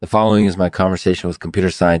The following is my conversation with computer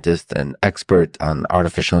scientist and expert on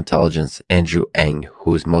artificial intelligence, Andrew Ng,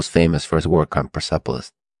 who is most famous for his work on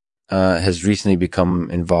Persepolis. Has recently become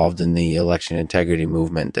involved in the election integrity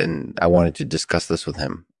movement, and I wanted to discuss this with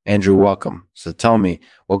him. Andrew, welcome. So tell me,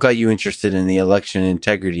 what got you interested in the election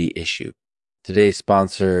integrity issue? Today's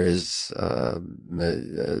sponsor is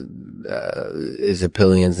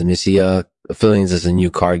Apillions, and you see, Apillions is a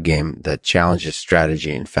new card game that challenges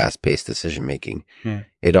strategy and fast-paced decision-making.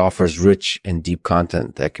 It offers rich and deep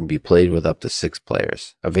content that can be played with up to 6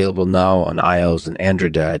 players. Available now on iOS and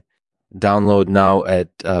Android. Download now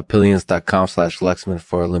at pillions.com/Lexman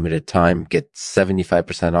for a limited time. Get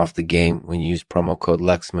 75% off the game when you use promo code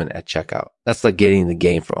Lexman at checkout. That's like getting the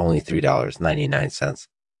game for only $3.99.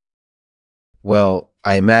 Well,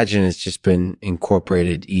 I imagine it's just been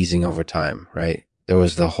incorporated easing over time, right? There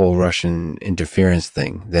was the whole Russian interference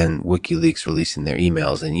thing, then WikiLeaks releasing their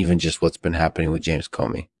emails, and even just what's been happening with James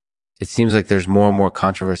Comey. It seems like there's more and more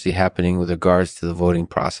controversy happening with regards to the voting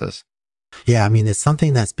process. Yeah, I mean, it's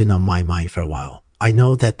something that's been on my mind for a while. I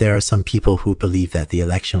know that there are some people who believe that the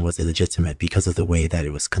election was illegitimate because of the way that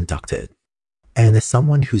it was conducted. And as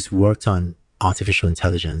someone who's worked on artificial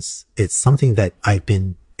intelligence, it's something that I've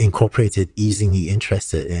been easily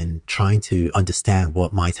interested in trying to understand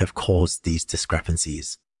what might have caused these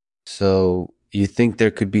discrepancies. So you think there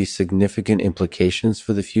could be significant implications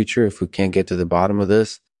for the future if we can't get to the bottom of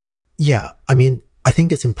this? Yeah, I mean, I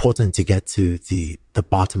think it's important to get to the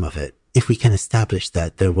bottom of it. If we can establish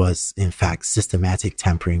that there was, in fact, systematic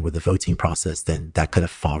tampering with the voting process, then that could have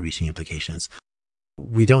far-reaching implications.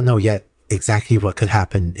 We don't know yet exactly what could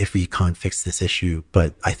happen if we can't fix this issue,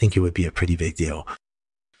 but I think it would be a pretty big deal.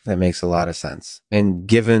 That makes a lot of sense. And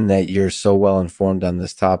given that you're so well informed on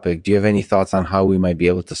this topic, do you have any thoughts on how we might be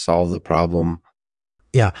able to solve the problem?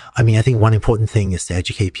 Yeah, I mean, I think one important thing is to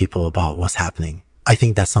educate people about what's happening. I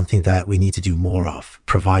think that's something that we need to do more of,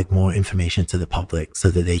 provide more information to the public so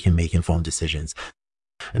that they can make informed decisions.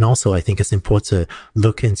 And also, I think it's important to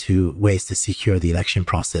look into ways to secure the election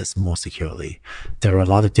process more securely. There are a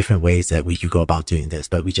lot of different ways that we could go about doing this,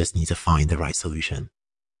 but we just need to find the right solution.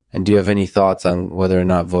 And do you have any thoughts on whether or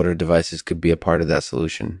not voter devices could be a part of that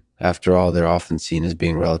solution? After all, they're often seen as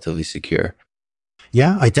being relatively secure.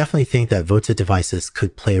 Yeah, I definitely think that voter devices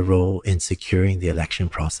could play a role in securing the election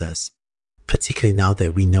process, particularly now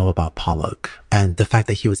that we know about Pollock and the fact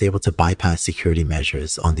that he was able to bypass security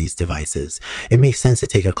measures on these devices. It makes sense to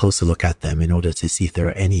take a closer look at them in order to see if there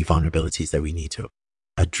are any vulnerabilities that we need to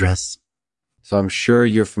address. So I'm sure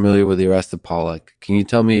you're familiar with the arrest of Pollock. Can you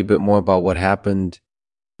tell me a bit more about what happened?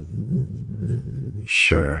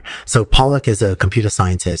 Sure. So Pollock is a computer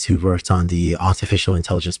scientist who worked on the artificial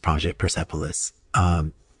intelligence project Persepolis.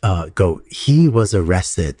 He was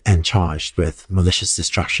arrested and charged with malicious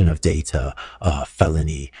destruction of data,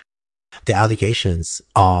 felony. The allegations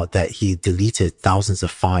are that he deleted thousands of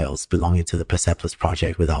files belonging to the Persepolis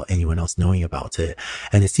project without anyone else knowing about it.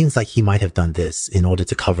 And it seems like he might have done this in order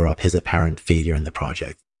to cover up his apparent failure in the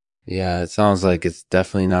project. Yeah, it sounds like it's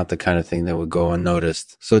definitely not the kind of thing that would go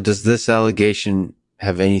unnoticed. So does this allegation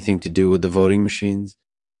have anything to do with the voting machines?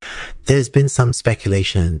 There's been some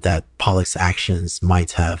speculation that Pollock's actions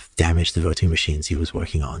might have damaged the voting machines he was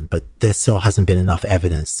working on, but there still hasn't been enough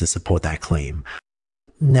evidence to support that claim.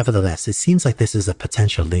 Nevertheless, it seems like this is a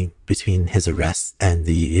potential link between his arrest and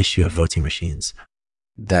the issue of voting machines.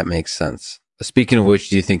 That makes sense. Speaking of which,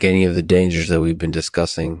 do you think any of the dangers that we've been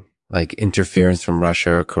discussing, like interference from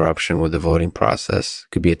Russia or corruption with the voting process,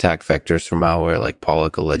 could be attack vectors for malware like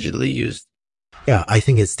Pollock allegedly used? Yeah, I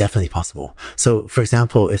think it's definitely possible. So, for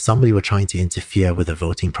example, if somebody were trying to interfere with the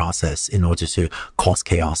voting process in order to cause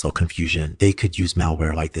chaos or confusion, they could use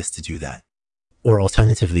malware like this to do that. Or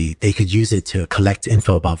alternatively, they could use it to collect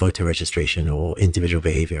info about voter registration or individual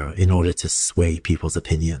behavior in order to sway people's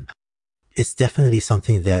opinion. It's definitely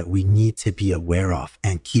something that we need to be aware of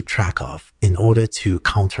and keep track of in order to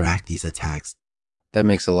counteract these attacks. That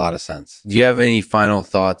makes a lot of sense. Do you have any final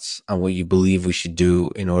thoughts on what you believe we should do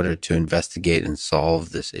in order to investigate and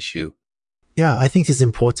solve this issue? Yeah, I think it's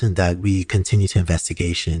important that we continue to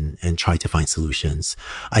investigation and try to find solutions.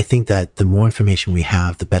 I think that the more information we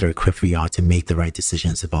have, the better equipped we are to make the right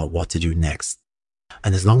decisions about what to do next.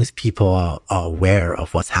 And as long as people are aware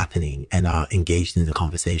of what's happening and are engaged in the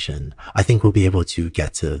conversation, I think we'll be able to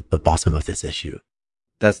get to the bottom of this issue.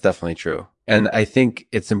 That's definitely true. And I think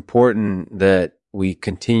it's important that we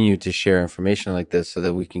continue to share information like this so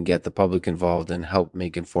that we can get the public involved and help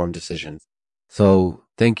make informed decisions. So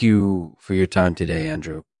thank you for your time today,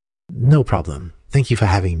 Andrew. No problem. Thank you for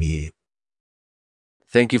having me.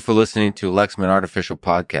 Thank you for listening to Lexman Artificial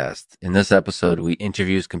Podcast. In this episode, we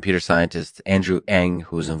interview computer scientist Andrew Ng,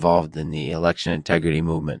 who is involved in the election integrity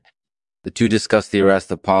movement. The two discuss the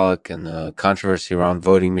arrest of Pollock and the controversy around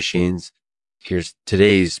voting machines. Here's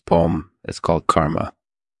today's poem. It's called Karma.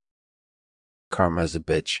 Karma is a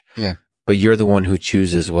bitch. Yeah. But you're the one who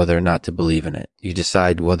chooses whether or not to believe in it. You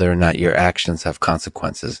decide whether or not your actions have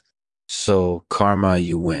consequences. So karma,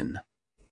 you win.